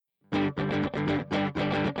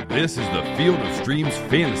This is the Field of Streams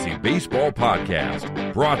Fantasy Baseball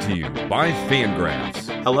Podcast, brought to you by Fangraphs.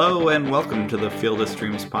 Hello and welcome to the Field of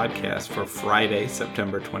Streams Podcast for Friday,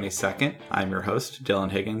 September 22nd. I'm your host,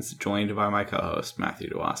 Dylan Higgins, joined by my co-host, Matthew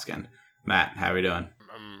Dwoskin. Matt, how are we doing?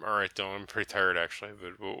 I'm all right, Dylan. I'm pretty tired, actually,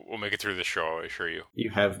 but we'll make it through the show, I assure you. You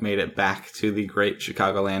have made it back to the great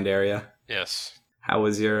Chicagoland area. Yes. How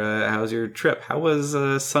was your trip? How was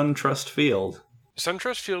SunTrust Field?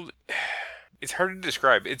 SunTrust Field, it's hard to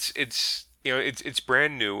describe. It's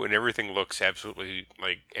brand new and everything looks absolutely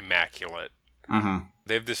like immaculate. Uh-huh.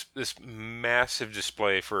 They have this massive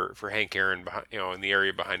display for Hank Aaron behind, in the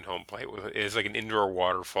area behind home plate. It's like an indoor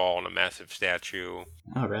waterfall and a massive statue.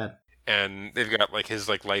 Oh, rad. And they've got like his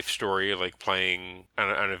life story playing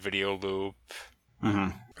on a video loop.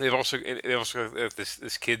 Uh-huh. They've also have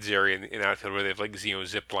this kids area in outfield where they have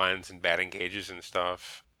zip lines and batting cages and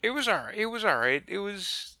stuff. It was alright.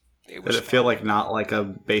 Did it feel like not like a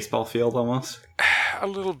baseball field almost? A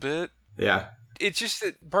little bit. Yeah. It's just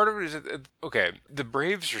that part of it is that, okay, the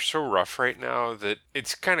Braves are so rough right now that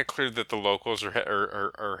it's kind of clear that the locals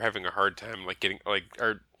are having a hard time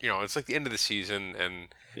it's like the end of the season and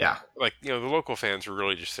yeah, the local fans are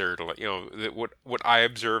really just there to that what I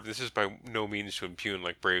observed. This is by no means to impugn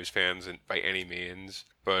Braves fans and by any means,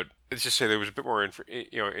 but let's just say there was a bit more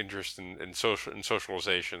interest in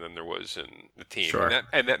socialization than there was in the team. Sure.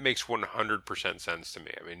 And that makes 100% sense to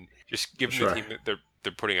me. I mean, just given Sure. the team that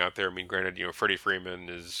they're putting out there. I mean, granted, Freddie Freeman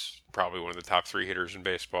is probably one of the top 3 hitters in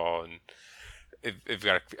baseball, and they've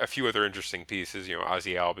got a few other interesting pieces,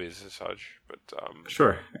 Ozzie Albies and such. But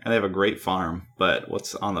sure, and they have a great farm, but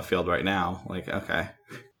what's on the field right now? Okay.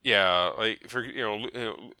 Yeah,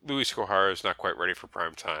 Luis Gohara is not quite ready for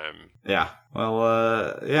prime time. Yeah.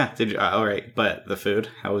 Well, yeah. Did you? All right, but the food.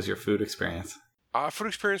 How was your food experience? Food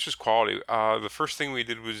experience was quality. The first thing we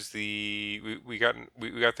did was we got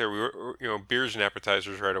there. We were beers and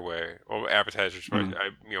appetizers right away. Well, appetizers. We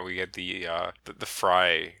had the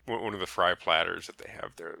fry, one of the fry platters that they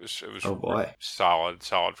have there. It was oh boy, solid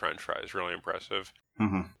French fries. Really impressive.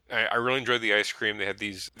 Mm-hmm. I really enjoyed the ice cream. They had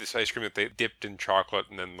this ice cream that they dipped in chocolate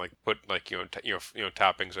and then put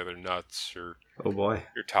toppings, either nuts or oh boy,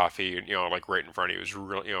 your toffee, right in front of you. It was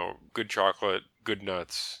real, good chocolate, good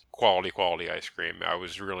nuts, quality ice cream. I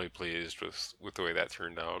was really pleased with the way that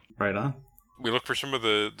turned out. Right on. We looked for some of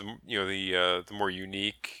the more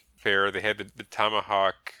unique fare. They had the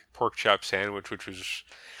tomahawk pork chop sandwich, which was,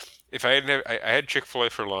 if I had Chick-fil-A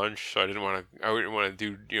for lunch, so I wouldn't want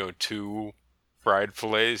to do 2 fried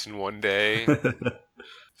fillets in one day.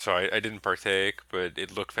 So I didn't partake, but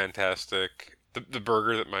it looked fantastic. The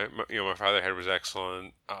burger that my father had was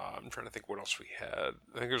excellent. I'm trying to think what else we had.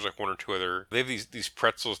 I think there was 1 or 2 other. They have these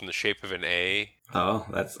pretzels in the shape of an A. Oh,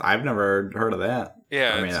 I've never heard of that.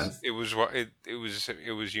 Yeah, I mean, it was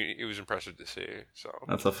impressive to see. So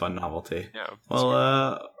that's a fun novelty. Yeah.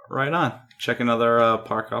 Well, right on. Check another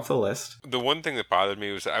park off the list. The one thing that bothered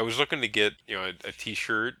me was that I was looking to get a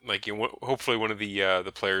T-shirt, hopefully one of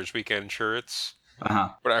the Players Weekend shirts. Uh-huh.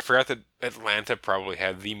 But I forgot that Atlanta probably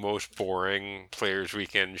had the most boring Players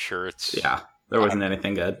Weekend shirts. Yeah, there wasn't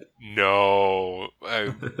anything good. No.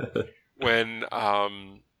 When I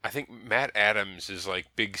think Matt Adams is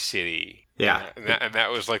Big City. Yeah. And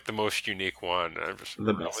that was the most unique one.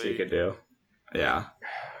 The best you could do. Yeah.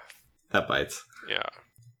 That bites. Yeah.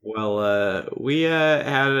 Well, we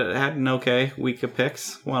had an okay week of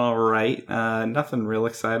picks. Went all right. Nothing real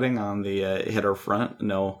exciting on the hitter front.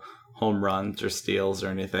 No home runs or steals or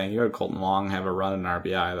anything. You had Colton Long have a run in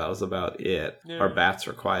RBI. That was about it. Yeah. Our bats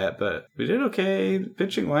were quiet, but we did okay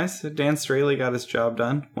pitching-wise. Dan Straley got his job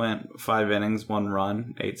done. Went 5 innings, 1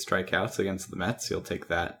 run, 8 strikeouts against the Mets. You'll take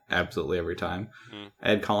that absolutely every time.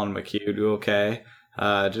 Ed Colin McHugh do okay.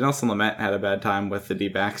 Janelson Lamet had a bad time with the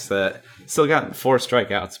D-backs that still got 4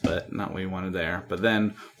 strikeouts, but not what we wanted there. But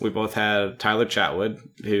then we both had Tyler Chatwood,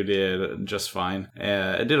 who did just fine.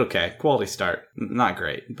 It did okay. Quality start. Not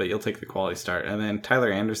great, but you'll take the quality start. And then Tyler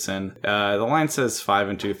Anderson, the line says 5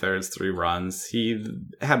 2/3, 3 runs. He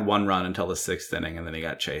had 1 run until the 6th inning, and then he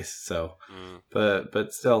got chased. So,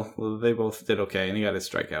 but still, they both did okay, and he got his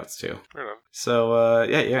strikeouts too. Right on. So,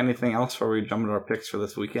 you got anything else before we jump into our picks for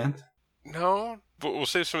this weekend? No, but we'll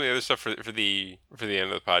save some of the other stuff for the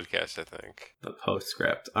end of the podcast, I think. The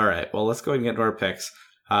postscript. All right. Well, let's go ahead and get into our picks.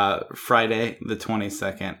 Friday, the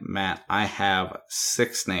 22nd, Matt, I have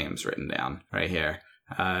 6 names written down right here.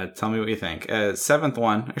 Tell me what you think. Seventh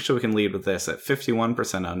one, actually we can lead with this. At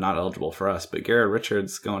 51% owned, not eligible for us, but Garrett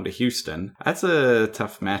Richards going to Houston. That's a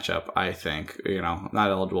tough matchup, I think. Not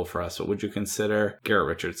eligible for us, but would you consider Garrett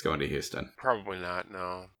Richards going to Houston? Probably not,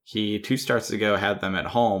 no. He 2 starts ago had them at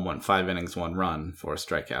home, went 5 innings, 1 run, 4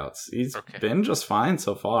 strikeouts. He's been just fine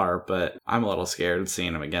so far, but I'm a little scared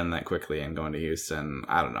seeing him again that quickly and going to Houston.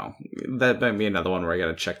 I don't know. That might be another one where I got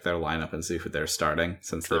to check their lineup and see who they're starting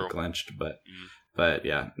since they've clinched, But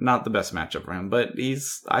yeah, not the best matchup for him. But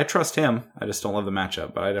I trust him. I just don't love the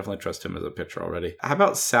matchup, but I definitely trust him as a pitcher already. How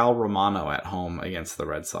about Sal Romano at home against the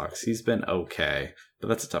Red Sox? He's been okay, but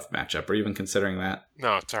that's a tough matchup. Are you even considering that?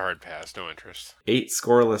 No, it's a hard pass. No interest. 8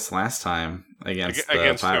 scoreless last time against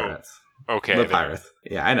the Pirates. Who? Okay. The Pirates.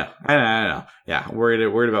 Yeah, I know. Yeah,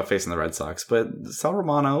 worried about facing the Red Sox. But Sal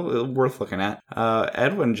Romano, worth looking at.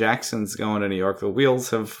 Edwin Jackson's going to New York. The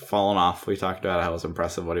wheels have fallen off. We talked about how it was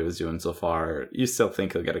impressive what he was doing so far. You still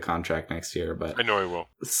think he'll get a contract next year, but I know he will.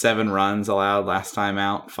 7 runs allowed last time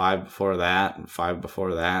out, 5 before that, and 5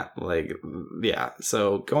 before that.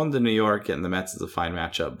 So going to New York and the Mets is a fine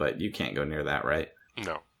matchup, but you can't go near that, right?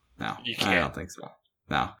 No, you can't. I don't think so.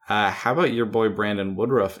 No. How about your boy Brandon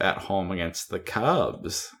Woodruff at home against the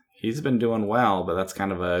Cubs? He's been doing well, but that's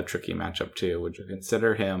kind of a tricky matchup too. Would you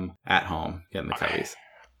consider him at home getting the Cubbies?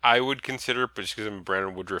 I would consider it, but just because I'm a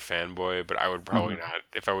Brandon Woodruff fanboy, but I would probably not.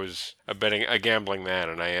 If I was a gambling man,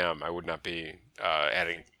 and I would not be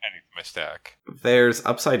adding to my stack. There's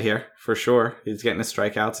upside here, for sure. He's getting his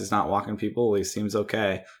strikeouts. He's not walking people. He seems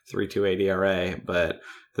okay. 3.28 ERA, but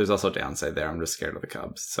there's also downside there. I'm just scared of the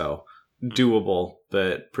Cubs. So doable,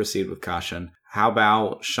 but proceed with caution. How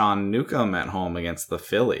about Sean Newcomb at home against the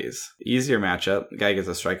Phillies? Easier matchup. The guy gets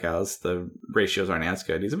the strikeouts. The ratios aren't as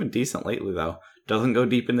good. He's been decent lately, though. Doesn't go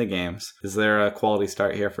deep in the games. Is there a quality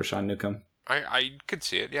start here for Sean Newcomb? I could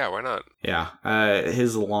see it. Yeah, why not? Yeah.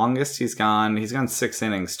 His longest, he's gone 6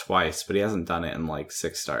 innings twice, but he hasn't done it in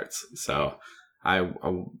 6 starts. So I'm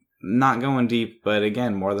not going deep, but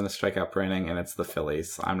again, more than a strikeout per inning, and it's the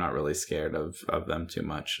Phillies. I'm not really scared of them too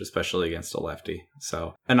much, especially against a lefty.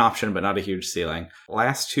 So an option, but not a huge ceiling.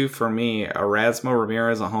 Last 2 for me, Erasmo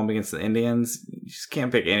Ramirez at home against the Indians. You just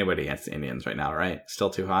can't pick anybody against the Indians right now, right? Still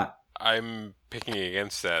too hot? I'm picking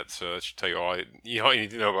against that, so that should tell you all you need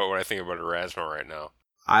to know about what I think about Erasmo right now.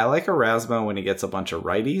 I like Erasmo when he gets a bunch of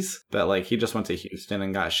righties, but he just went to Houston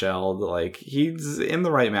and got shelled. He's in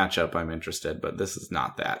the right matchup. I'm interested, but this is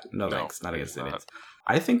not that. No thanks, not against the Indians.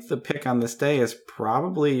 I think the pick on this day is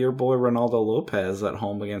probably your boy Ronaldo Lopez at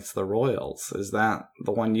home against the Royals. Is that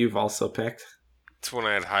the one you've also picked? It's one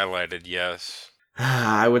I had highlighted, yes.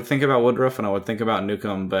 I would think about Woodruff and I would think about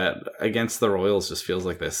Newcomb, but against the Royals just feels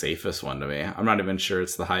like the safest one to me. I'm not even sure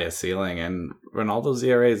it's the highest ceiling, and Ronaldo's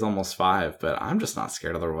ERA is almost 5, but I'm just not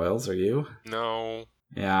scared of the Royals. Are you? No.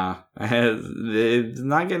 Yeah. It's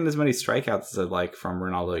not getting as many strikeouts as I'd like from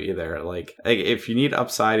Ronaldo either. If you need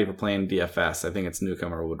upside, if you're playing DFS, I think it's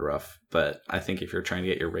Newcomb or Woodruff. But I think if you're trying to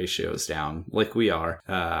get your ratios down, like we are,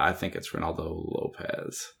 I think it's Ronaldo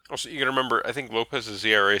Lopez. Also, you got to remember, I think Lopez's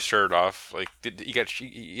ERA started off, he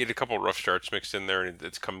had a couple of rough starts mixed in there, and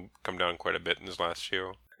it's come down quite a bit in his last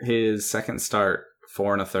few. His second start,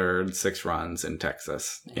 4 1/3, 6 runs in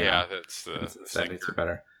Texas. Yeah, that's the that needs to be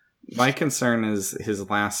better. My concern is his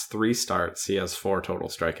last 3 starts, he has 4 total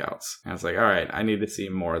strikeouts. And I was like, all right, I need to see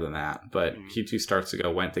more than that. But he 2 starts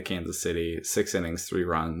ago went to Kansas City, 6 innings, 3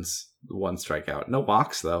 runs, 1 strikeout. No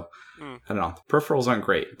walks, though. I don't know. Peripherals aren't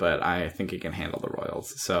great, but I think he can handle the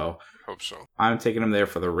Royals. So hope so. I'm taking him there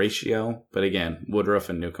for the ratio. But again, Woodruff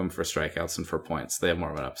and Newcomb for strikeouts and for points. They have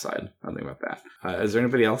more of an upside. I'll think about that. Is there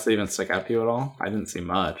anybody else that even stuck out to you at all? I didn't see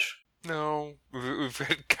much. No, we've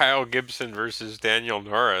got Kyle Gibson versus Daniel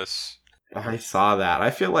Norris. I saw that. I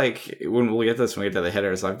feel like when we get to the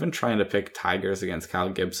hitters, I've been trying to pick Tigers against Kyle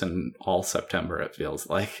Gibson all September, it feels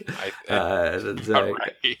like. Right.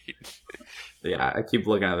 Yeah, I keep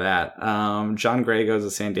looking at that. John Gray goes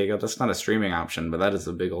to San Diego. That's not a streaming option, but that is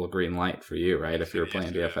a big old green light for you, right? If you're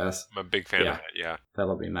playing DFS. I'm a big fan of that, yeah.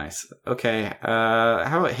 That'll be nice. Okay,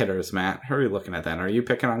 how about hitters, Matt? Who are you looking at then? Are you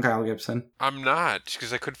picking on Kyle Gibson? I'm not, just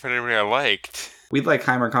because I couldn't find anybody I liked. We'd like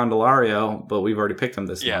Heimer Candelario, but we've already picked him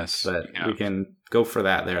this month. But we can go for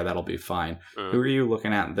that there. That'll be fine. Who are you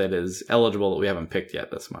looking at that is eligible that we haven't picked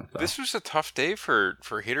yet this month, though? This was a tough day for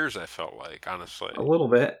hitters, I felt like, honestly. A little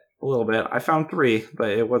bit. I found 3, but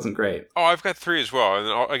it wasn't great. Oh, I've got 3 as well.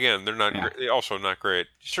 And again, they're not great. They're also not great.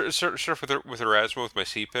 Start off with Erasmo with my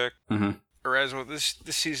C pick. Mm-hmm. Erasmo,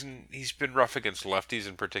 this season, he's been rough against lefties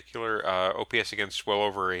in particular. OPS against well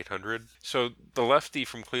over 800. So the lefty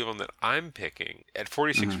from Cleveland that I'm picking at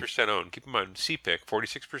 46% owned, keep in mind, C pick,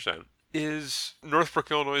 46%. is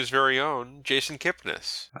Northbrook, Illinois' very own Jason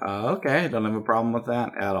Kipnis. Okay, don't have a problem with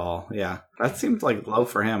that at all. Yeah, that seems like low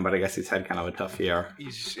for him, but I guess he's had kind of a tough year.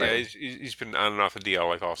 He's been on and off the DL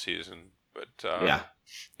like all season, but yeah.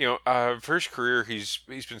 For his career, he's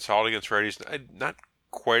been solid against righties. Not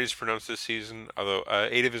quite as pronounced this season, although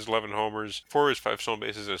 8 of his 11 homers, 4 of his 5 stolen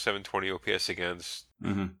bases, and a 720 OPS against.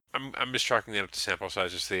 Mm-hmm. I'm just chalking that up to sample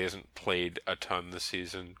size, just that he hasn't played a ton this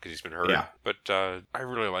season because he's been hurt. Yeah. But I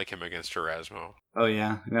really like him against Erasmo. Oh,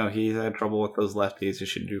 yeah. No, he's had trouble with those lefties. He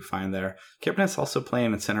should do fine there. Kipnis also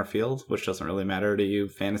playing in center field, which doesn't really matter to you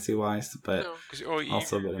fantasy-wise, but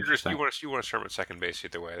also a bit interesting. You want to start him at second base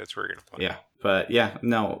either way. That's where you're going to play. Yeah. But, yeah,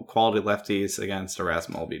 no, quality lefties against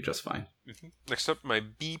Erasmo will be just fine. Mm-hmm. Next up, my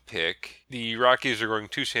B pick. The Rockies are going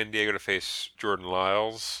to San Diego to face Jordan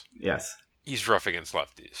Lyles. Yes. He's rough against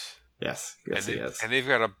lefties. Yes, he is. And they've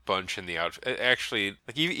got a bunch in the outfield. Actually,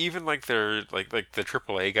 like even like their like the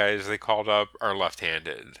AAA guys they called up are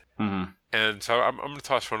left-handed. Mm-hmm. And so I'm going to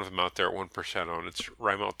toss one of them out there at 1% on. It's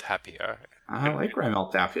Raimel Tapia. I like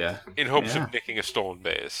Raimel Tapia. In hopes of nicking a stolen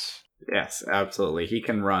base. Yes, absolutely. He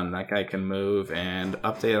can run. That guy can move. And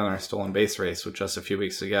update on our stolen base race, with just a few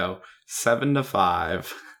weeks ago,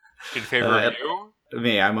 7-5. In favor of you?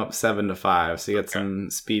 Me, I'm up 7-5, so you get some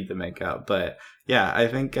speed to make up. But yeah, I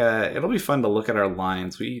think it'll be fun to look at our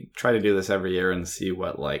lines. We try to do this every year and see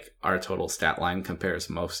what like our total stat line compares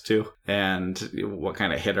most to, and what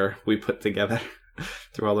kind of hitter we put together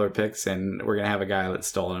through all our picks. And we're gonna have a guy that's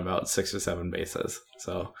stolen about 6 or 7 bases.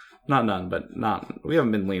 So not none, but we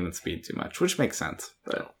haven't been leaning speed too much, which makes sense.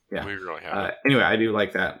 But yeah, we really have. Anyway, I do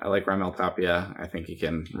like that. I like Raimel Tapia. I think he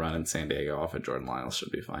can run in San Diego off of Jordan Lyles.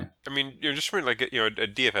 Should be fine. I mean, just from like a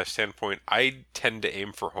DFS standpoint, I tend to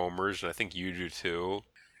aim for homers, and I think you do too.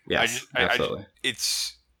 Yes, absolutely.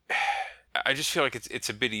 I just feel like it's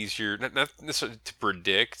a bit easier, not necessarily to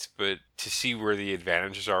predict, but to see where the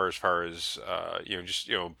advantages are as far as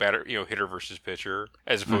better hitter versus pitcher,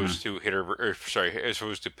 as opposed to as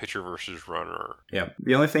opposed to pitcher versus runner. Yeah.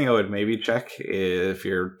 The only thing I would maybe check if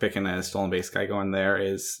you're picking a stolen base guy going there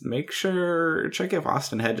is check if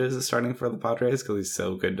Austin Hedges is starting for the Padres, because he's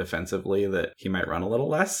so good defensively that he might run a little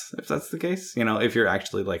less if that's the case. If you're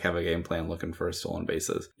actually like have a game plan looking for stolen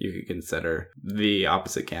bases, you could consider the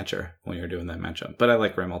opposite catcher when you're doing that matchup. But I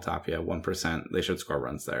like Raimel Tapia, 1%. They should score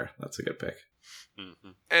runs there. That's a good pick. Mm-hmm.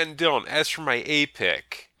 And Dylan, as for my A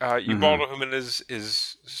pick, Ubaldo Jimenez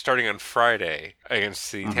is starting on Friday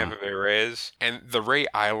against the Tampa Bay Rays, and the Ray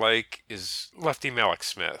I like is lefty Mallex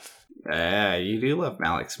Smith. Yeah, you do love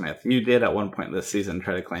Mallex Smith. You did at one point this season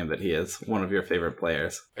try to claim that he is one of your favorite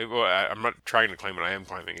players. Well, I'm not trying to claim it. I am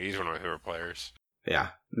claiming it. He's one of my favorite players. Yeah.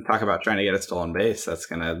 Talk about trying to get a stolen base. That's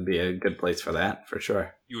going to be a good place for that, for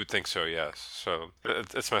sure. You would think so, yes. So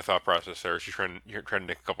that's my thought process there. Is you're trying to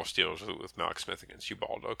make a couple steals with Mallex Smith against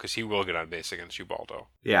Ubaldo, because he will get on base against Ubaldo.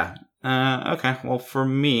 Yeah. Okay. Well, for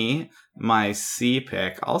me, my C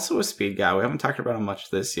pick, also a speed guy. We haven't talked about him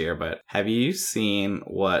much this year, but have you seen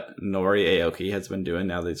what Nori Aoki has been doing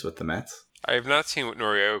now that he's with the Mets? I have not seen what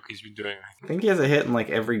Nori Aoki's been doing. I think he has a hit in like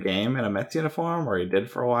every game in a Mets uniform, or he did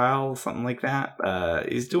for a while, something like that.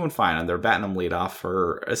 He's doing fine, and they're batting him leadoff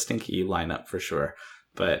for a stinky lineup for sure.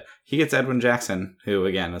 But he gets Edwin Jackson, who,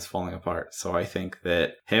 again, is falling apart. So I think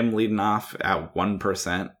that him leading off at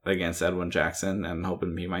 1% against Edwin Jackson, and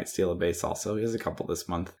hoping he might steal a base also. He has a couple this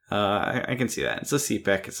month. I can see that. It's a C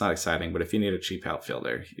pick. It's not exciting, but if you need a cheap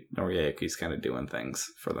outfielder, Nori Aoki's kind of doing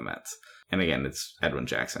things for the Mets. And again, it's Edwin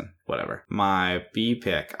Jackson, whatever. My B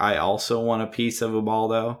pick, I also want a piece of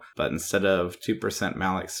Ubaldo, but instead of 2%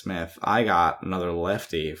 Mallex Smith, I got another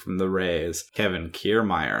lefty from the Rays, Kevin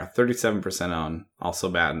Kiermaier, 37% owned, also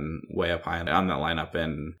batting way up high on that lineup,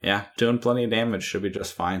 and yeah, doing plenty of damage, should be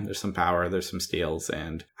just fine. There's some power, there's some steals,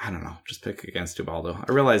 and I don't know, just pick against Ubaldo.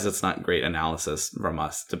 I realize it's not great analysis from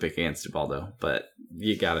us to pick against Ubaldo, but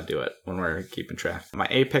you gotta do it when we're keeping track. My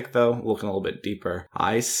A pick, though, looking a little bit deeper,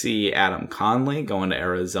 I see Adam Conley going to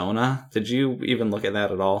Arizona. Did you even look at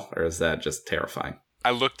that at all, or is that just terrifying?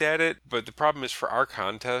 I looked at it, but the problem is for our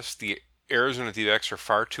contest, the Arizona D-backs are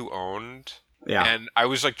far too owned. Yeah. And I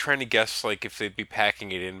was like trying to guess like if they'd be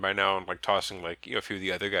packing it in by now and like tossing like a few of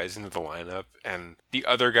the other guys into the lineup, and the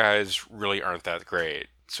other guys really aren't that great.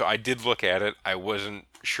 So I did look at it. I wasn't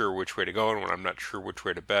sure which way to go, and when I'm not sure which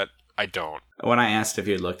way to bet, I don't. When I asked if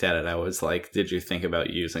you had looked at it, I was like, did you think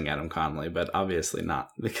about using Adam Conley? But obviously not,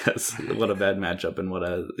 because what a bad matchup, and what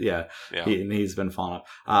a, he's been falling off.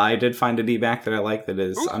 I did find a D-back that I like that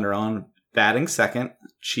is under own, batting second,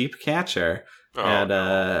 cheap catcher, at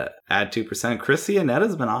 2%. Chris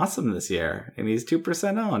Iannetta's been awesome this year, and he's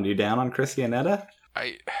 2% owned. You down on Chris Iannetta?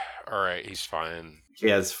 All right, he's fine. He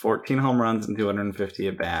has 14 home runs and 250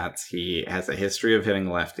 at bats. He has a history of hitting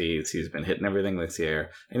lefties. He's been hitting everything this year,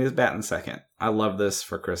 and he's batting second. I love this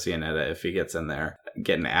for Chris Iannetta if he gets in there,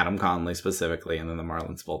 getting Adam Conley specifically, and then the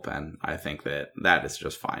Marlins bullpen. I think that is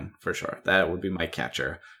just fine for sure. That would be my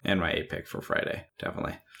catcher and my A pick for Friday,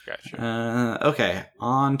 definitely. Gotcha. Okay,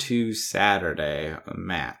 on to Saturday,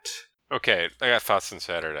 Matt. Okay, I got thoughts on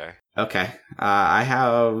Saturday. Okay, I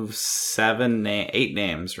have 8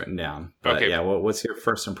 names written down. But okay, yeah, what's your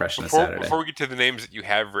first impression of Saturday? Before we get to the names that you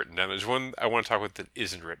have written down, there's one I want to talk about that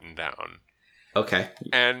isn't written down. Okay.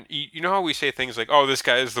 And you know how we say things like, "Oh, this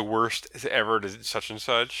guy is the worst ever to such and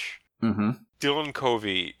such." Mm-hmm. Dylan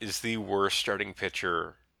Covey is the worst starting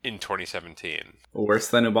pitcher in 2017. Worse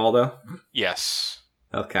than Ubaldo? Yes.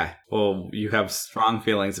 Okay. Well, you have strong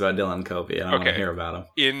feelings about Dylan Covey. I don't want to hear about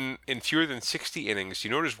him. In fewer than 60 innings, do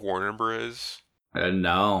you know what his WAR number is?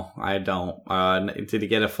 No, I don't. Did he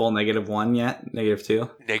get a full -1 yet? -2?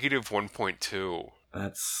 -1.2.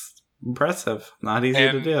 That's impressive. Not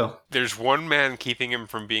easy to do. There's one man keeping him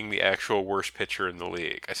from being the actual worst pitcher in the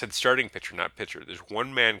league. I said starting pitcher, not pitcher. There's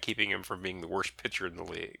one man keeping him from being the worst pitcher in the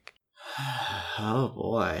league. Oh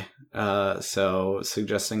boy. So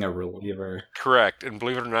suggesting a reliever. Correct, and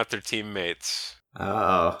believe it or not, they're teammates.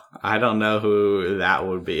 Oh, I don't know who that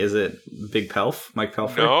would be. Is it Big Pelf? Mike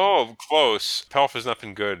Pelfer? No, close. Pelf has not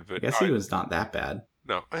been good, but I guess he was not that bad.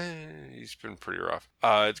 No, he's been pretty rough.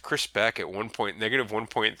 Chris Beck at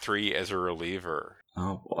 -1.3 as a reliever.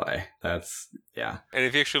 Oh boy, yeah. And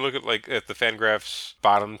if you actually look at the Fangraphs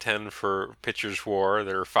bottom 10 for pitchers WAR,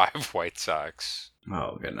 there are 5 White Sox.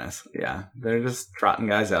 Oh goodness, yeah, they're just trotting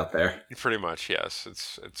guys out there. Pretty much, yes.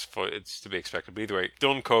 It's to be expected. But either way,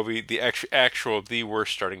 Dylan Covey, the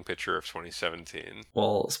worst starting pitcher of 2017.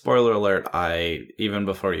 Well, spoiler alert! Even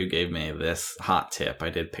before you gave me this hot tip,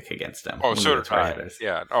 I did pick against him. Oh, so did I.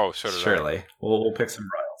 Yeah. Oh, so did I. Surely, we'll pick some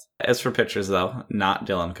Royals. As for pitchers, though, not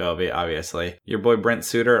Dylan Covey, obviously. Your boy Brent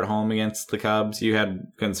Suter at home against the Cubs. You had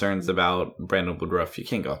concerns about Brandon Woodruff. You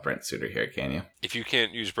can't go with Brent Suter here, can you? If you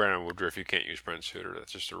can't use Brandon Woodruff, you can't use Brent Suter.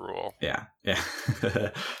 That's just a rule. Yeah.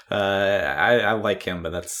 I like him,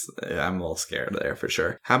 but I'm a little scared there for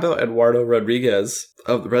sure. How about Eduardo Rodriguez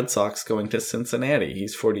of the Red Sox going to Cincinnati?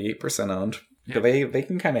 He's 48% owned. Yeah. They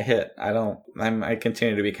can kind of hit. I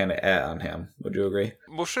continue to be kind of on him. Would you agree?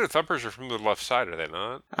 Most of the thumpers are from the left side, are they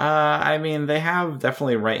not? I mean, they have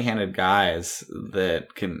definitely right-handed guys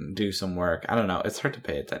that can do some work. I don't know. It's hard to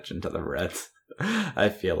pay attention to the Reds, I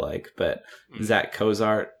feel like. But Zach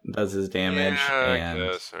Cozart does his damage. Yeah, I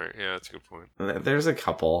guess. Yeah, that's a good point. There's a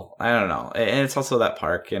couple. I don't know. And it's also that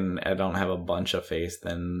park, and I don't have a bunch of faith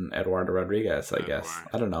in Eduardo Rodriguez, I guess. Boy.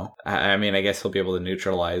 I don't know. I mean, I guess he'll be able to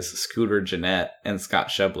neutralize Scooter Gennett and Scott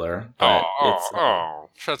Schebler. But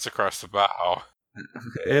shots across the bow.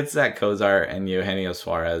 It's Zach Cozart and Eugenio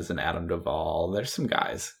Suarez and Adam Duvall. There's some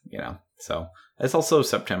guys, So it's also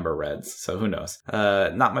September Reds, so who knows?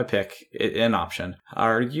 Not my pick, an option.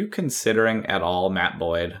 Are you considering at all Matt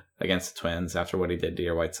Boyd against the Twins after what he did to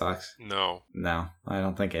your White Sox? No, I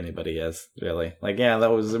don't think anybody is, really.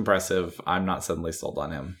 That was impressive. I'm not suddenly sold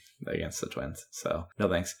on him against the Twins, so no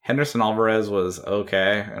thanks. Henderson Alvarez was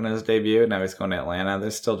okay in his debut. Now he's going to Atlanta.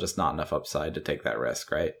 There's still just not enough upside to take that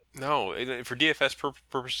risk, right? No, for DFS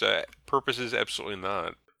purposes, absolutely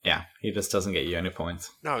not. Yeah, he just doesn't get you any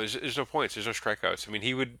points. No, there's no points. There's no strikeouts. I mean,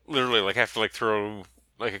 he would literally have to throw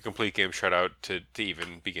a complete game shutout to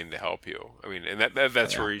even begin to help you. I mean, and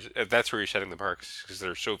that's where you're setting the marks because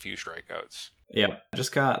there are so few strikeouts. Yep.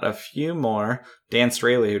 Just got a few more. Dan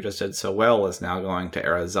Straley, who just did so well, is now going to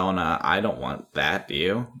Arizona. I don't want that, do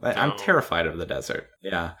you? No. I'm terrified of the desert.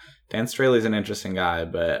 Yeah. Dan Straley's an interesting guy,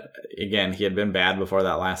 but again, he had been bad before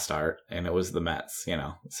that last start, and it was the Mets,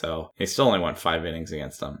 So he still only went 5 innings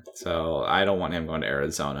against them. So I don't want him going to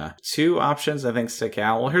Arizona. 2 options I think stick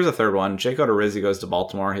out. Well, here's a third one. Jake Odorizzi goes to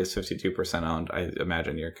Baltimore. He's 52% owned. I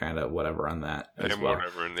imagine you're kind of whatever on that as well.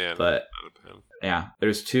 Whatever in the end. But yeah,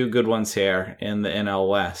 there's 2 good ones here in the NL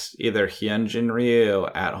West. Either Hyunjin Ryu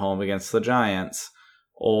at home against the Giants,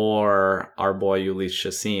 or our boy Ulysses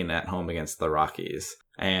Chacin at home against the Rockies.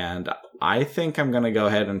 And I think I'm going to go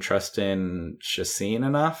ahead and trust in Chacin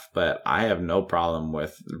enough, but I have no problem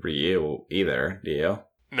with Ryu either. Do you?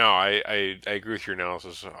 No, I agree with your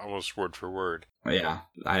analysis almost word for word. Yeah,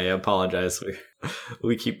 I apologize.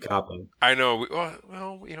 We keep copying. I know.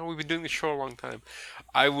 Well, we've been doing this show a long time.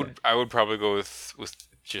 I would probably go with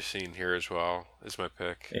Chacin here as well as my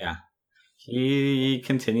pick. Yeah. He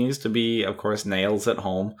continues to be, of course, nails at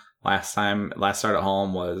home. Last start at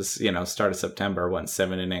home was, start of September, went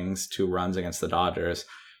 7 innings, 2 runs against the Dodgers.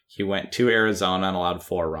 He went to Arizona and allowed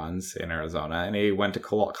 4 runs in Arizona, and he went to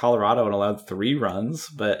Colorado and allowed 3 runs.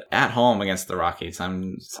 But at home against the Rockies,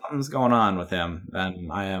 something's going on with him,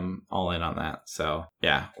 and I am all in on that. So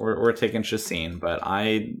yeah, we're taking Chacin, but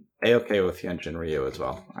I A-okay with Hyunjin Ryu as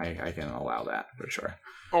well. I can allow that for sure.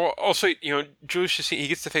 Oh, also, Julius Chacin, he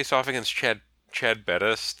gets to face off against Chad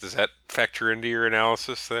Bettis. Does that factor into your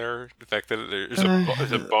analysis there? The fact that there's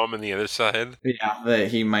a bum on the other side? Yeah, that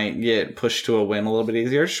he might get pushed to a win a little bit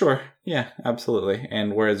easier. Sure. Yeah, absolutely.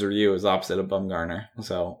 And whereas Ryu is opposite of Bumgarner,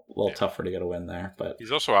 so a little tougher to get a win there. But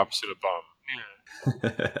he's also opposite of Bum.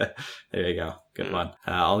 There you go. Good one.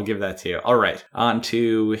 I'll give that to you. All right. On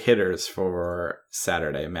to hitters for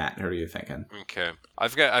Saturday. Matt, who are you thinking? Okay.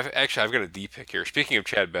 I've got a D pick here. Speaking of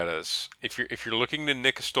Chad Bettis, if you're looking to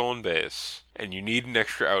nick a stolen base and you need an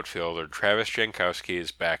extra outfielder, Travis Jankowski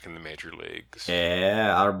is back in the major leagues.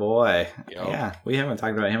 Yeah, our boy. Yep. Yeah, we haven't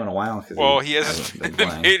talked about him in a while. Well, he hasn't been in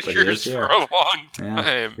the majors for a long time.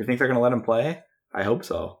 Yeah. You think they're going to let him play? I hope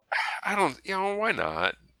so. I don't. Why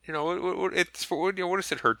not? What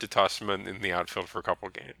does it hurt to toss him in the outfield for a couple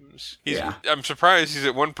games? I'm surprised he's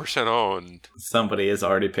at 1% owned. Somebody has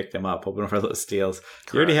already picked him up, hoping for those steals.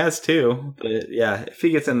 Correct. He already has 2, but yeah, if he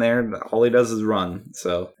gets in there, all he does is run.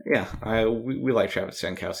 So yeah, we like Travis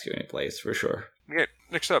Jankowski when he plays for sure. Okay,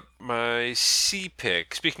 next up, my C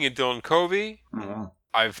pick. Speaking of Dylan Covey. Mm-hmm.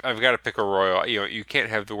 I've got to pick a Royal. You can't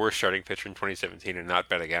have the worst starting pitcher in 2017 and not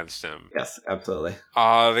bet against him. Yes, absolutely.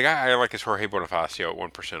 The guy I like is Jorge Bonifacio at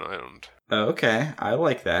 1% owned. Okay, I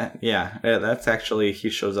like that. Yeah, that's actually, he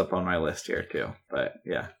shows up on my list here too. But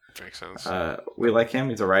yeah. Makes sense. We like him.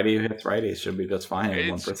 He's a righty who hits righties. Should be just fine at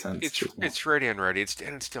 1%. It's righty on righty. It's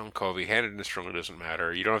Dylan Covey. Handedness really doesn't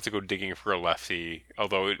matter. You don't have to go digging for a lefty.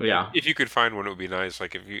 Although, if you could find one, it would be nice.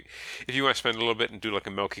 Like if you want to spend a little bit and do like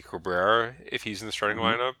a Melky Cabrera, if he's in the starting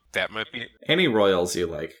lineup, that might be any Royals you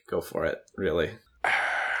like. Go for it. Really.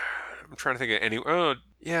 I'm trying to think of any. Oh,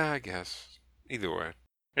 yeah, I guess either way.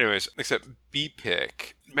 Anyways, except B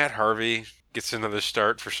pick. Matt Harvey gets another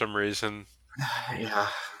start for some reason. Yeah,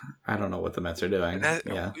 I don't know what the Mets are doing.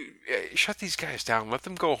 Shut these guys down. Let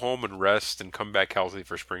them go home and rest and come back healthy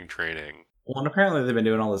for spring training. Well, and apparently they've been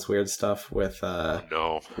doing all this weird stuff with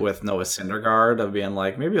Noah Syndergaard of being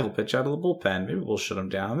like, maybe he'll pitch out of the bullpen. Maybe we'll shut him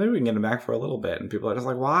down. Maybe we can get him back for a little bit. And people are just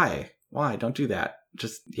like, why? Why? Don't do that.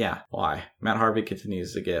 Why? Matt Harvey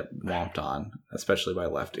continues to get whomped on, especially by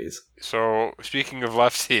lefties. So, speaking of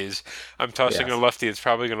lefties, I'm tossing a lefty that's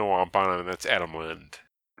probably going to whomp on him, and that's Adam Lind.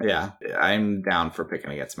 Yeah, I'm down for picking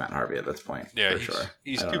against Matt Harvey at this point. Yeah, for sure.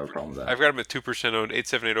 I don't have a problem with that. I've got him at 2% owned,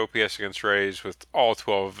 878 OPS against Rays, with all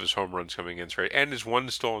 12 of his home runs coming against Rays, and his 1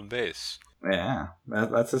 stolen base. Yeah,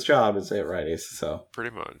 that's his job, is to hit righties. So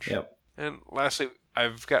pretty much. Yep. And lastly,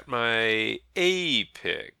 I've got my A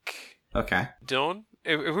pick. Okay. Dylan,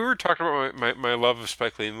 if we were talking about my love of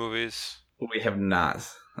Spike Lee movies. We have not.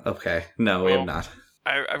 Okay. No, we have not.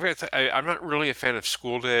 I'm not really a fan of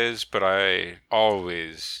School Days, but I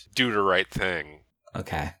always do the right thing.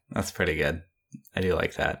 Okay, that's pretty good. I do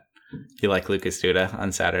like that. You like Lucas Duda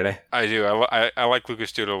on Saturday? I do. I like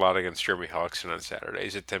Lucas Duda a lot against Jeremy Hellickson on Saturday.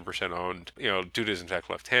 He's at 10% owned. Duda is in fact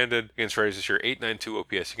left-handed. Against Rays this year, 892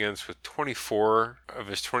 OPS against with 24 of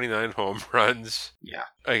his 29 home runs. Yeah.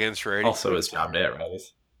 Against Rays. Also his job to hit righties.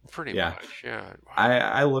 Pretty much, yeah. Wow.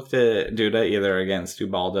 I looked at Duda either against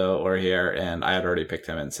Ubaldo or here, and I had already picked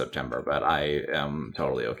him in September, but I am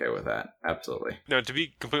totally okay with that. Absolutely. Now, to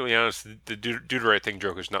be completely honest, the do the right thing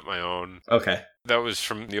joke is not my own. Okay. That was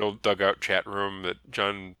from the old dugout chat room that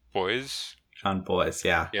John Boyes. John Boyes,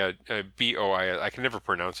 yeah. Yeah, B-O-I-S. I can never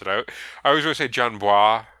pronounce it. I always want to say John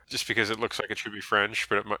Bois, just because it looks like it should be French,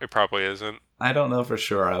 but it probably isn't. I don't know for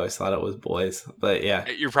sure. I always thought it was Boyes, but yeah.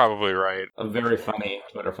 You're probably right. A very funny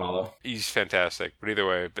Twitter follow. He's fantastic, but either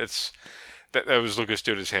way, that was Lucas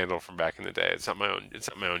Duda's handle from back in the day. It's not my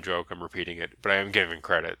own joke. I'm repeating it, but I am giving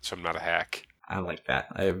credit, so I'm not a hack. I like that.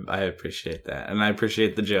 I appreciate that. And I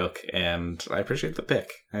appreciate the joke. And I appreciate the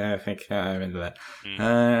pick. I think I'm into that.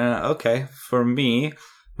 Okay. For me,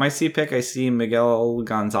 my C pick, I see Miguel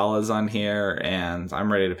Gonzalez on here, and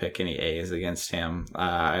I'm ready to pick any A's against him.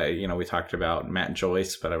 We talked about Matt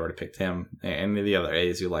Joyce, but I've already picked him. Any of the other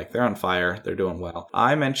A's you like, they're on fire. They're doing well.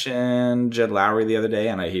 I mentioned Jed Lowry the other day,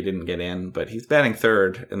 and he didn't get in, but he's batting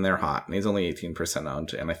third, and they're hot, and he's only 18%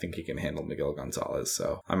 owned, and I think he can handle Miguel Gonzalez.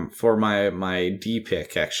 So I'm for my D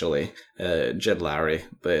pick, actually, Jed Lowry,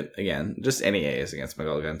 but again, just any A's against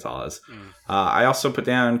Miguel Gonzalez. I also put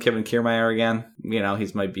down Kevin Kiermaier again.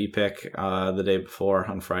 he's my B pick the day before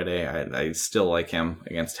on Friday. I still like him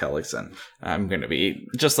against Hellickson. I'm going to be,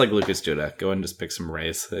 just like Lucas Duda, go and just pick some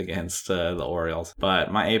Rays against the Orioles.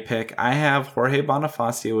 But my A pick, I have Jorge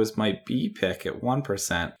Bonifacio as my B pick at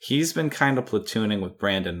 1%. He's been kind of platooning with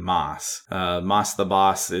Brandon Moss. Moss the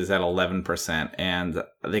Boss is at 11%, and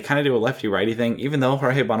they kind of do a lefty-righty thing, even though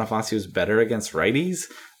Jorge Bonifacio is better against righties,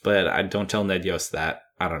 but I don't tell Ned Yost that.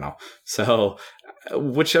 I don't know. So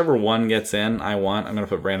whichever one gets in, I'm going to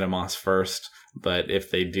put Brandon Moss first. But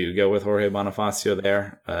if they do go with Jorge Bonifacio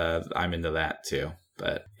there, I'm into that too.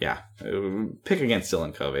 But yeah, pick against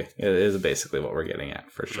Dylan Covey. It is basically what we're getting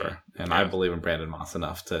at for sure. And I believe in Brandon Moss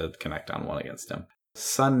enough to connect on one against him.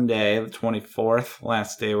 Sunday, the 24th,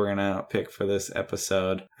 last day we're going to pick for this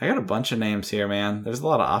episode. I got a bunch of names here, man. There's a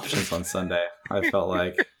lot of options on Sunday. I felt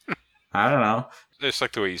like, I don't know. I just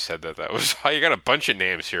like the way you said that. That was, you got a bunch of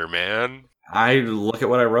names here, man. I look at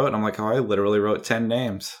what I wrote, and I'm like, I literally wrote 10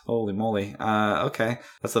 names. Holy moly. Okay.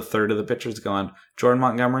 That's a third of the pitchers gone. Jordan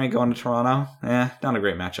Montgomery going to Toronto? Not a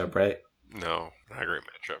great matchup, right? No, not a great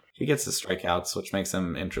matchup. He gets the strikeouts, which makes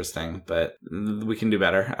him interesting, but we can do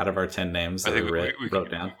better out of our 10 names that we wrote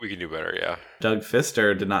down. We can do better, yeah. Doug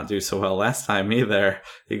Fister did not do so well last time either.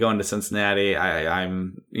 He going to Cincinnati.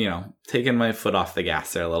 I'm taking my foot off the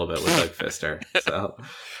gas there a little bit with Doug Fister. So,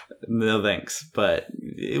 no thanks. But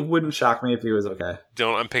it wouldn't shock me if he was okay.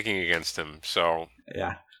 I'm picking against him, so...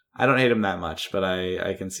 Yeah. I don't hate him that much, but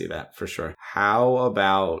I can see that for sure. How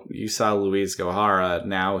about you saw Luis Gohara?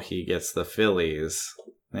 Now he gets the Phillies.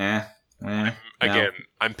 Again,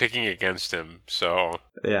 I'm picking against him, so...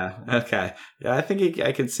 Yeah, okay. Yeah, I think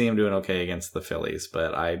I could see him doing okay against the Phillies,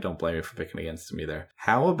 but I don't blame you for picking against him either.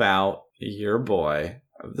 How about your boy?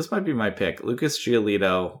 This might be my pick. Lucas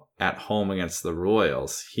Giolito at home against the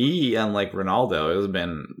Royals. He, unlike Ronaldo, has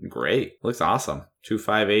been great. Looks awesome.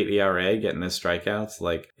 2.58 ERA, getting his strikeouts.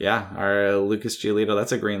 Our Lucas Giolito,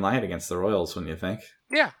 that's a green light against the Royals, wouldn't you think?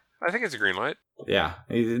 Yeah, I think it's a green light. Yeah,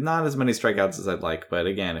 not as many strikeouts as I'd like, but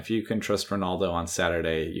again, if you can trust Ronaldo on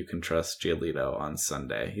Saturday, you can trust Giolito on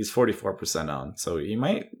Sunday. He's 44% owned, so he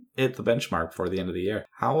might hit the benchmark before the end of the year.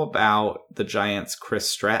 How about the Giants' Chris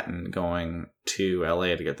Stratton going to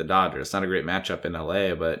LA to get the Dodgers? Not a great matchup in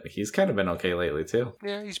LA, but he's kind of been okay lately too.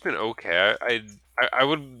 Yeah, he's been okay. I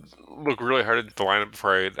would look really hard at the lineup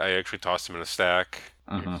before I actually tossed him in a stack.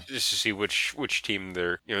 Just to see which team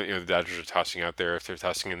they're the Dodgers are tossing out there, if they're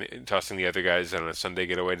tossing the other guys on a Sunday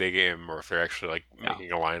getaway day game, or if they're actually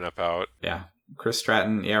making a lineup out. Yeah. Chris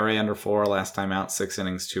Stratton, ERA under 4, last time out, 6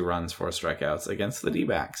 innings, 2 runs, 4 strikeouts against the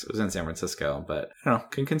D-backs. It was in San Francisco, but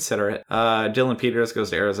can consider it. Dylan Peters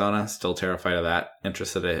goes to Arizona. Still terrified of that.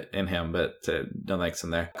 Interested in him, but no thanks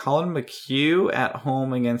in there. Colin McHugh at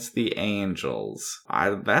home against the Angels.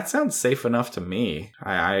 That sounds safe enough to me.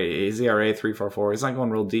 His ERA 3.44. He's not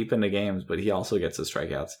going real deep into games, but he also gets his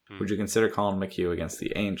strikeouts. Would you consider Colin McHugh against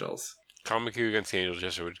the Angels? Colin McHugh against the Angels,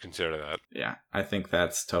 yes, I would consider that. Yeah, I think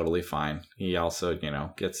that's totally fine. He also,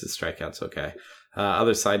 gets his strikeouts okay.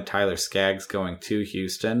 Other side, Tyler Skaggs going to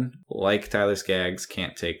Houston. Like Tyler Skaggs,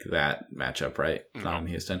 can't take that matchup, right? No. Not in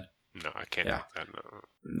Houston. No, I can't take that, no.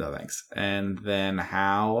 No, thanks. And then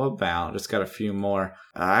how about, just got a few more.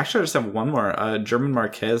 Actually, I just have one more. German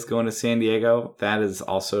Marquez going to San Diego. That is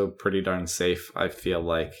also pretty darn safe, I feel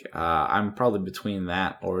like. I'm probably between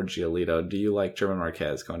that or Giolito. Do you like German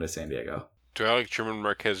Marquez going to San Diego? Do I like German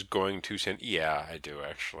Marquez going to San Diego? Yeah, I do,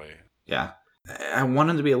 actually. Yeah. I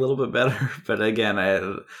want him to be a little bit better, but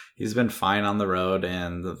again, he's been fine on the road,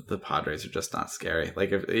 and the Padres are just not scary.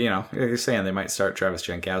 Like, if you're saying they might start Travis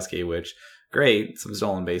Jankowski, which, great, some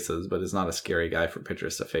stolen bases, but is not a scary guy for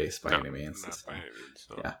pitchers to face by any means. Not by any means,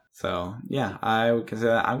 no. Yeah. So, yeah, I would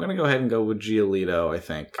consider that. I'm going to go ahead and go with Giolito, I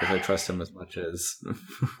think, because I trust him as much as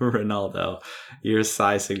Ronaldo. Your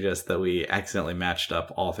size suggests that we accidentally matched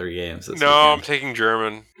up all 3 games this weekend. I'm taking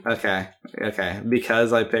German. Okay.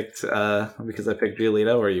 Because I picked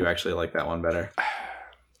Giolito, or you actually like that one better?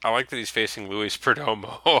 I like that he's facing Luis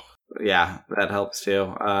Perdomo. Yeah, that helps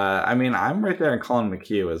too. I'm right there in Colin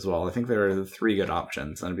McHugh as well. I think there are 3 good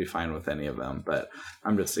options, and I'd be fine with any of them. But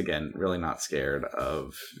I'm just, again, really not scared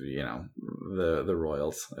of, the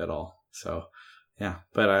Royals at all. So, yeah.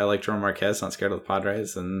 But I like German Marquez, not scared of the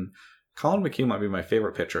Padres. And Colin McHugh might be my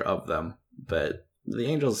favorite pitcher of them. But the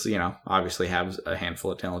Angels, obviously have a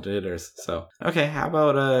handful of talented hitters. So, okay, how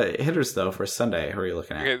about hitters, though, for Sunday? Who are you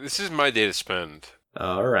looking at? Okay, this is my day to spend.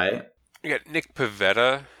 All right. You got Nick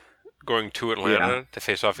Pivetta going to Atlanta to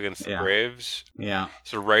face off against the Braves. Yeah.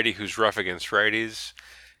 It's a righty who's rough against righties.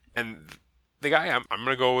 And the guy I'm going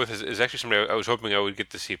to go with is actually somebody I was hoping I would get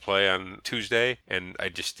to see play on Tuesday, and I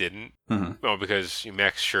just didn't. Mm-hmm. Well, because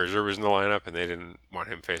Max Scherzer was in the lineup, and they didn't want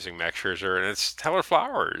him facing Max Scherzer, and it's Tyler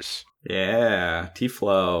Flowers. Yeah,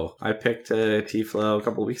 T-Flow. I picked T-Flow a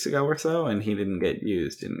couple of weeks ago or so, and he didn't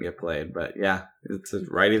get played. But yeah, it's a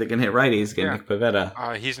righty that can hit righties, get Nick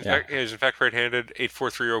Pivetta. He's in fact right-handed,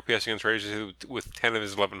 8.43 OPS against righties with 10 of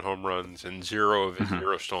his 11 home runs and 0 of his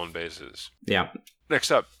 0 stolen bases. Yeah. Next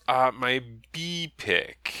up, my B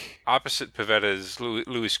pick. Opposite Pivetta's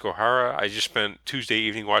Luis Gohara. I just spent Tuesday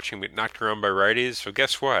evening watching him get knocked around by righties. So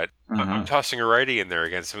guess what? I'm tossing a righty in there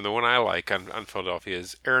against him. The one I like on Philadelphia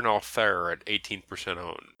is Aaron Altherr at 18%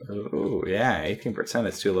 owned. Ooh, yeah, 18%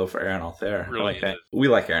 is too low for Aaron Altherr. Really I like that. We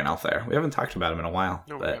like Aaron Altherr. We haven't talked about him in a while.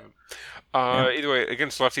 No, but... we haven't. Either way,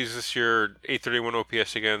 against lefties this year, 831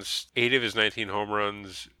 OPS against, 8 of his 19 home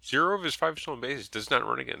runs, 0 of his 5 stolen bases. Does not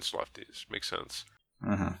run against lefties. Makes sense.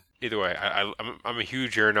 Either way, I'm a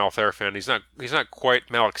huge Aaron Altherr fan. He's not quite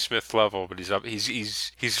Malik Smith level, but he's up.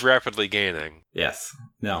 He's rapidly gaining. Yes.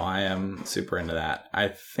 No, I am super into that. I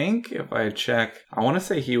think if I check, I want to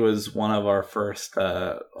say he was one of our first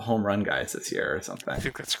home run guys this year or something. I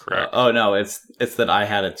think that's correct. Oh no, it's that I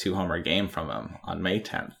had a 2-homer game from him on May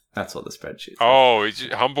 10th. That's what the spreadsheet says.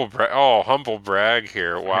 Oh, humble brag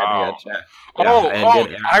here. Wow.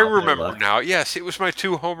 I remember now. Yes, it was my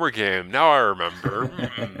 2-homer game. Now I remember.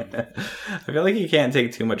 I feel like you can't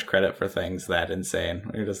take too much credit for things that insane.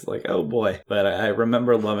 You're just like, oh boy. But I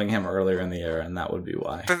remember loving him earlier in the year, and that would be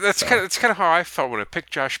why. That's kind of how I felt when I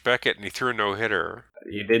picked Josh Beckett and he threw a no-hitter.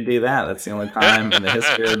 You did do that. That's the only time in the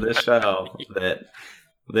history of this show that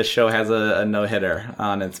this show has a no-hitter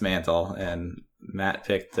on its mantle, and Matt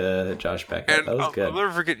picked Josh Beckett. And that was good. I'll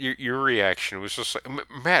never forget your reaction. It was just like,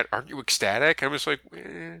 Matt, aren't you ecstatic? I was like,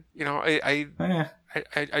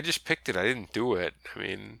 I just picked it. I didn't do it. I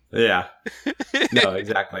mean, yeah, no,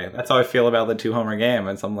 exactly. That's how I feel about the 2-homer game.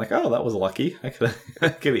 And so I'm like, oh, that was lucky. I could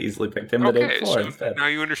have easily picked him the day before instead. Now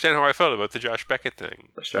you understand how I felt about the Josh Beckett thing.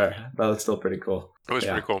 For sure, that was still pretty cool. It was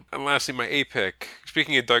pretty cool. And lastly, my A pick.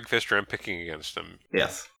 Speaking of Doug Fister, I'm picking against him.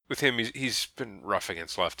 Yes. With him, he's been rough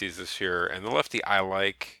against lefties this year, and the lefty I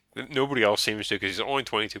like, that nobody else seems to, because he's only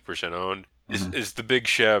 22% owned, is the big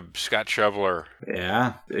Sheb, Scott Schebler.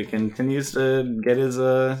 Yeah, he continues to get his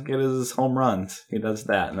home runs. He does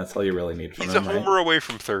that, and that's all you really need from him. He's a homer away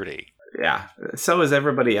from 30. Yeah, so is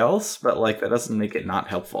everybody else, but like that doesn't make it not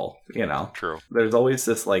helpful, you know? True. There's always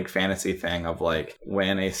this like fantasy thing of like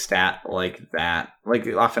when a stat like that, like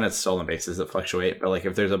often it's stolen bases that fluctuate, but like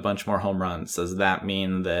if there's a bunch more home runs, does that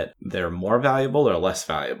mean that they're more valuable or less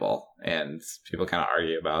valuable? And people kind of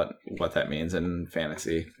argue about what that means in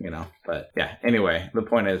fantasy, you know? But yeah, anyway, the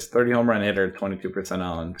point is 30 home run hitter, 22%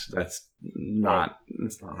 owned. It's not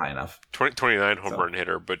high enough. 29 home run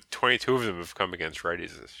hitter, but 22 of them have come against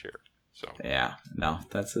righties this year. So yeah, no,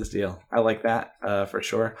 that's his deal. I like that for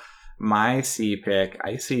sure. My C pick,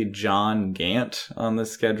 I see John Gant on the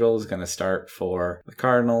schedule is going to start for the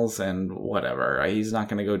Cardinals and whatever. He's not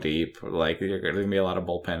going to go deep. Like, there's going to be a lot of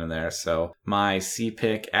bullpen in there. So my C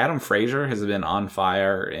pick, Adam Frazier has been on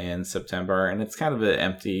fire in September, and it's kind of an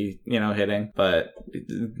empty, hitting, but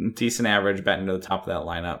decent average, batting to the top of that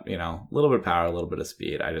lineup. A little bit of power, a little bit of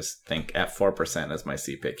speed. I just think at 4% as my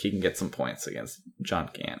C pick, he can get some points against John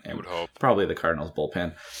Gant and probably the Cardinals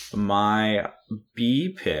bullpen. My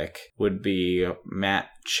B pick would be Matt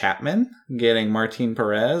Chapman getting Martin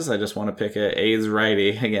Perez. I just want to pick a A's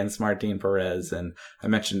righty against Martin Perez. And I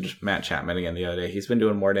mentioned Matt Chapman again the other day. He's been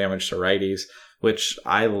doing more damage to righties, which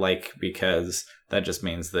I like because that just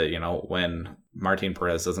means that, when Martin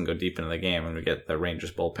Perez doesn't go deep into the game and we get the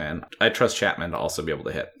Rangers bullpen, I trust Chapman to also be able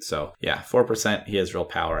to hit. So yeah, 4%. He has real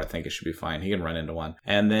power. I think it should be fine. He can run into one.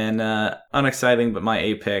 And then unexciting, but my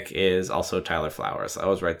A pick is also Tyler Flowers. I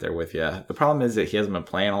was right there with you. The problem is that he hasn't been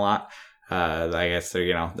playing a lot. I guess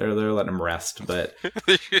they're letting him rest, but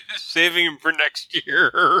saving him for next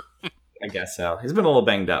year. I guess so. He's been a little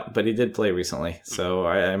banged up, but he did play recently. So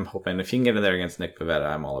I'm hoping if he can get in there against Nick Pivetta,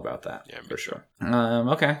 I'm all about that. Yeah, for sure.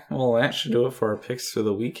 Okay. Well, that should do it for our picks for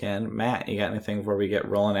the weekend. Matt, you got anything before we get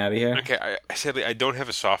rolling out of here? Okay. Sadly, I don't have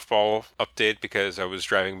a softball update because I was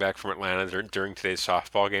driving back from Atlanta during today's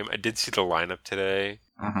softball game. I did see the lineup today.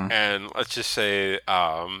 And let's just say...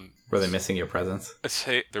 were they missing your presence? Let's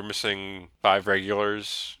say they're missing 5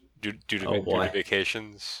 regulars due to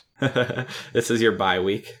vacations. This is your bye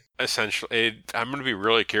week? Essentially, I'm going to be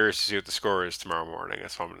really curious to see what the score is tomorrow morning.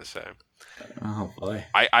 That's what I'm going to say. Oh, boy.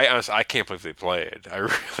 I honestly, I can't believe they played. I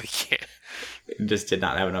really can't. You just did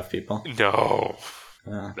not have enough people? No.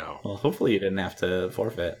 No. Well, hopefully you didn't have to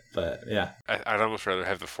forfeit, but yeah. I'd almost rather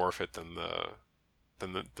have the forfeit than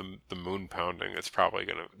the moon pounding that's probably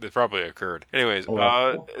occurred. Anyways,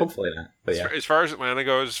 hopefully not. But yeah. As far as Atlanta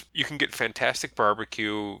goes, you can get fantastic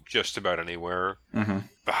barbecue just about anywhere. Mm-hmm.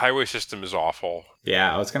 The highway system is awful.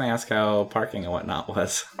 Yeah, I was going to ask how parking and whatnot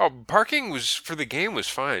was. Oh, parking for the game was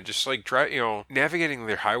fine. Just like navigating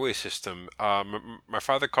their highway system. My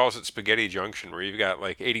father calls it Spaghetti Junction, where you've got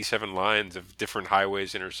like 87 lines of different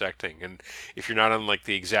highways intersecting, and if you're not on like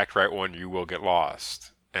the exact right one, you will get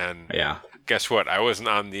lost. And yeah, guess what? I wasn't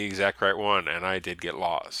on the exact right one, and I did get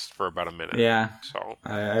lost for about a minute. Yeah. So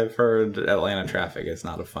I've heard Atlanta traffic is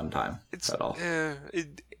not a fun time at all.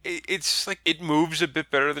 It's like it moves a bit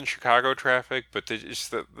better than Chicago traffic, but the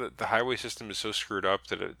highway system is so screwed up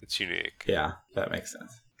that it's unique. Yeah, that makes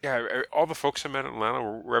sense. Yeah, all the folks I met in Atlanta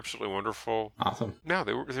were absolutely wonderful. Awesome. No,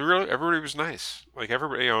 they really, everybody was nice. Like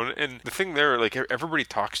everybody, and the thing there, like everybody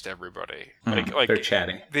talks to everybody. Like they're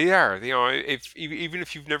chatting. They are, even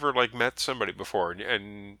if you've never like met somebody before,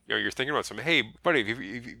 and you're thinking about something. Hey, buddy, have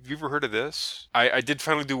you ever heard of this? I did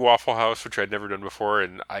finally do Waffle House, which I'd never done before,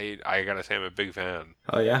 and I gotta say I'm a big fan.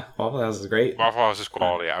 Oh yeah, Waffle House is great. Waffle House is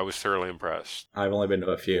quality. I was thoroughly impressed. I've only been to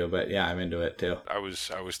a few, but yeah, I'm into it too. I was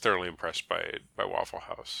thoroughly impressed by Waffle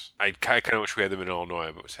House. I kind of wish we had them in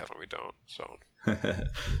Illinois, but sadly we don't. So,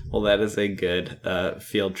 well, that is a good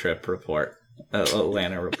field trip report,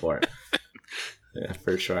 Atlanta report. Yeah,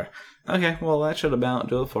 for sure. Okay, well, that should about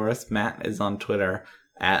do it for us. Matt is on Twitter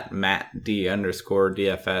at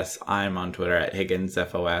MattD_DFS. I'm on Twitter at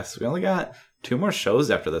HigginsFOS. We only got 2 more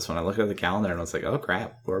shows after this one. I looked at the calendar and I was like, oh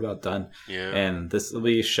crap, we're about done. Yeah. And this will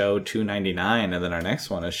be show 299, and then our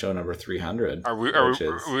next one is show number 300. We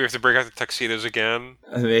have to break out the tuxedos again?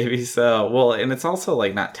 Maybe so. Well, and it's also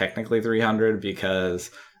like not technically 300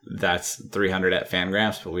 because that's 300 at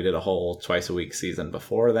Fangraphs, but we did a whole twice a week season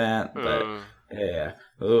before that. But yeah,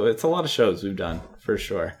 it's a lot of shows we've done for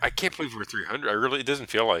sure. I can't believe we're 300. It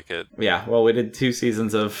doesn't feel like it. Yeah, well, we did 2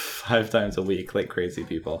 seasons of 5 times a week, like crazy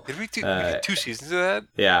people. Did we do 2 seasons of that?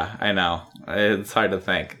 Yeah, I know. It's hard to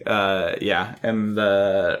think. Yeah, and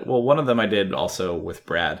one of them I did also with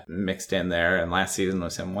Brad mixed in there, and last season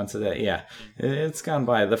was him once a day. Yeah, it's gone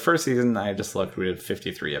by. The first season I just looked, we did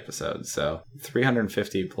 53 episodes, so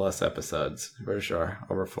 350 plus episodes for sure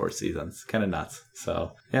over 4 seasons. Kind of nuts.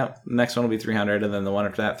 So yeah, next one will be 300, and then the one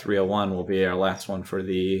after that, 301, will be our last one for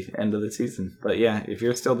the end of the season. But yeah, if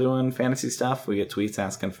you're still doing fantasy stuff, we get tweets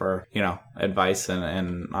asking for, advice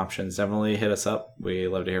and options. Definitely hit us up. We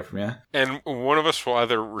love to hear from you. And one of us will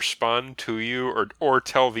either respond to you or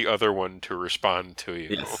tell the other one to respond to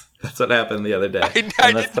you. Yes, that's what happened the other day. I didn't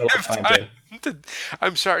have time.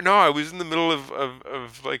 I'm sorry. No, I was in the middle of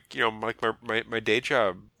my day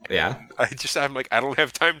job. Yeah. I'm like, I don't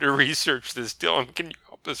have time to research this. Dylan, can you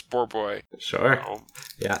help this poor boy? Sure.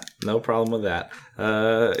 Yeah, no problem with that.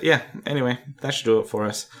 Yeah, anyway, that should do it for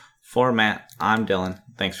us. For Matt, I'm Dylan.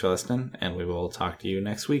 Thanks for listening, and we will talk to you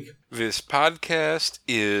next week. This podcast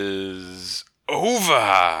is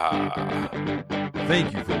over.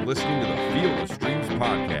 Thank you for listening to the Field of Streams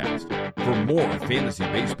podcast. For more fantasy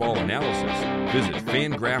baseball analysis, visit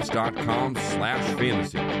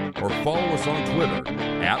fangraphs.com/fantasy or follow us on Twitter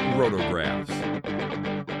 @Rotographs.